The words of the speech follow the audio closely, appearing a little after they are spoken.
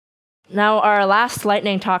Now, our last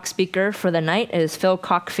lightning talk speaker for the night is Phil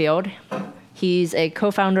Cockfield. He's a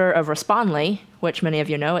co-founder of Respondly, which many of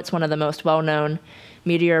you know. It's one of the most well-known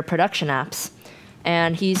Meteor production apps.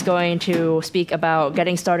 And he's going to speak about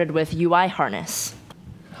getting started with UIHarness.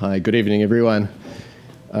 Hi, good evening, everyone.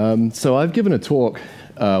 So I've given a talk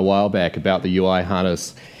a while back about the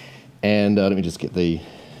UIHarness, and let me just get the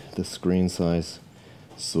screen size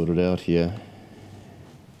sorted out here.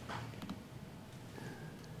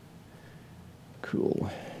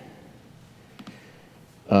 Cool.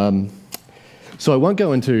 So I won't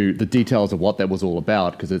go into the details of what that was all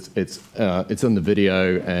about because it's in the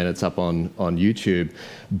video and it's up on YouTube.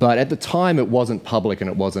 But at the time, it wasn't public and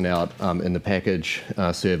it wasn't out in the package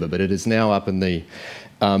server. But it is now up in the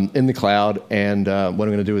cloud. And what I'm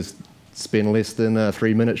going to do is spend less than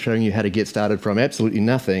 3 minutes showing you how to get started from absolutely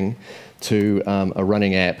nothing to a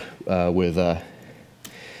running app with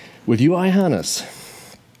UIHarness.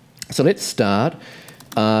 So let's start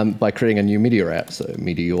by creating a new Meteor app. So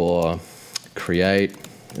Meteor create,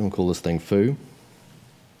 and we'll call this thing foo.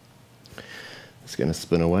 It's going to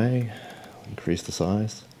spin away, increase the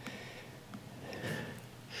size.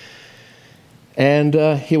 And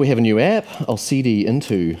here we have a new app. I'll cd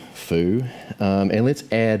into foo, and let's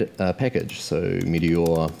add a package. So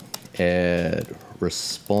Meteor add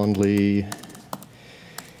Respondly.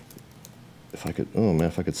 If I could, oh man,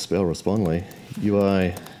 if I could spell Respondly,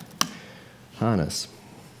 UIHarness.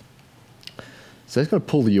 So it's going to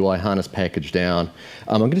pull the UIHarness package down.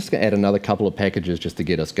 I'm just going to add another couple of packages just to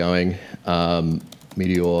get us going.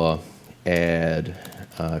 Meteor add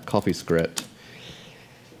copy script.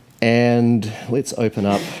 And let's open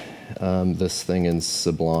up this thing in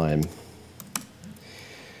Sublime.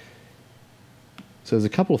 So there's a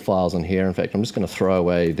couple of files in here. In fact, I'm just going to throw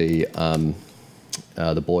away the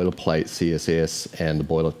boilerplate CSS and the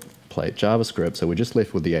boilerplate JavaScript. So we're just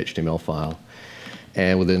left with the HTML file.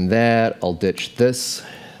 And within that, I'll ditch this.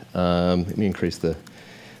 Let me increase the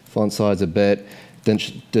font size a bit.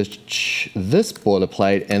 Ditch this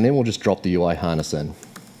boilerplate, and then we'll just drop the UIHarness in.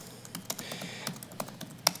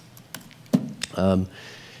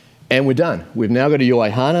 And we're done. We've now got a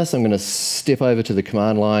UIHarness. I'm going to step over to the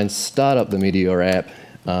command line, start up the Meteor app,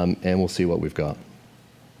 and we'll see what we've got.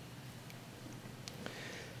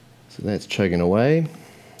 So that's chugging away.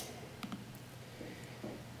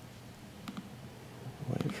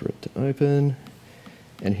 Wait for it to open.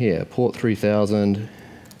 And here, port 3000.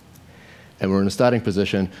 And we're in a starting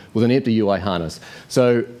position with an empty UIHarness.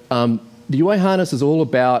 So the UIHarness is all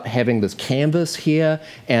about having this canvas here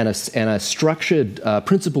and a structured,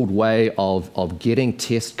 principled way of getting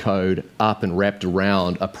test code up and wrapped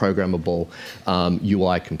around a programmable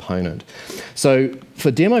UI component. So for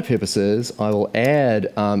demo purposes, I will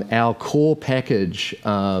add our core package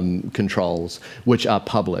controls, which are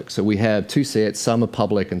public. So we have two sets, some are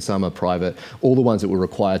public and some are private. All the ones that were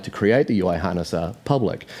required to create the UIHarness are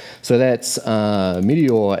public. So that's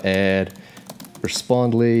Meteor add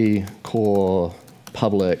Respondly core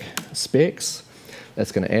public specs.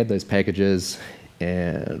 That's going to add those packages,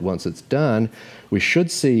 and once it's done, we should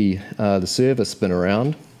see the server spin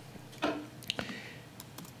around.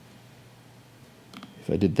 If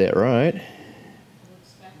I did that right.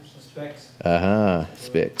 Specs. Aha,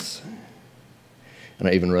 specs. And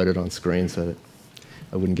I even wrote it on screen so that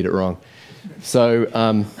I wouldn't get it wrong. So,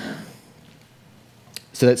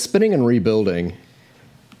 so that's spinning and rebuilding.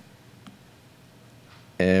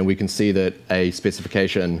 And we can see that a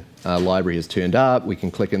specification library has turned up. We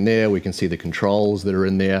can click in there. We can see the controls that are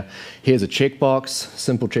in there. Here's a checkbox,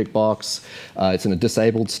 simple checkbox. It's in a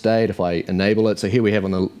disabled state if I enable it. So here we have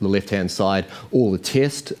on the left-hand side all the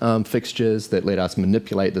test fixtures that let us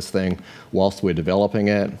manipulate this thing whilst we're developing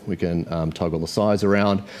it. We can toggle the size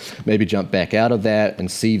around, maybe jump back out of that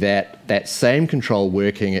and see that same control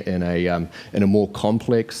working in a more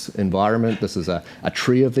complex environment. This is a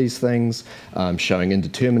tree of these things showing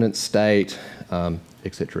indeterminate state,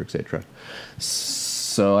 et cetera, et cetera.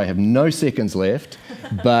 So I have no seconds left,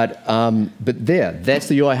 but that's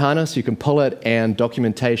the UIHarness. You can pull it, and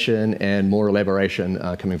documentation and more elaboration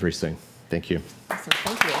coming very soon. Thank you. Awesome,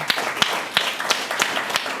 thank you.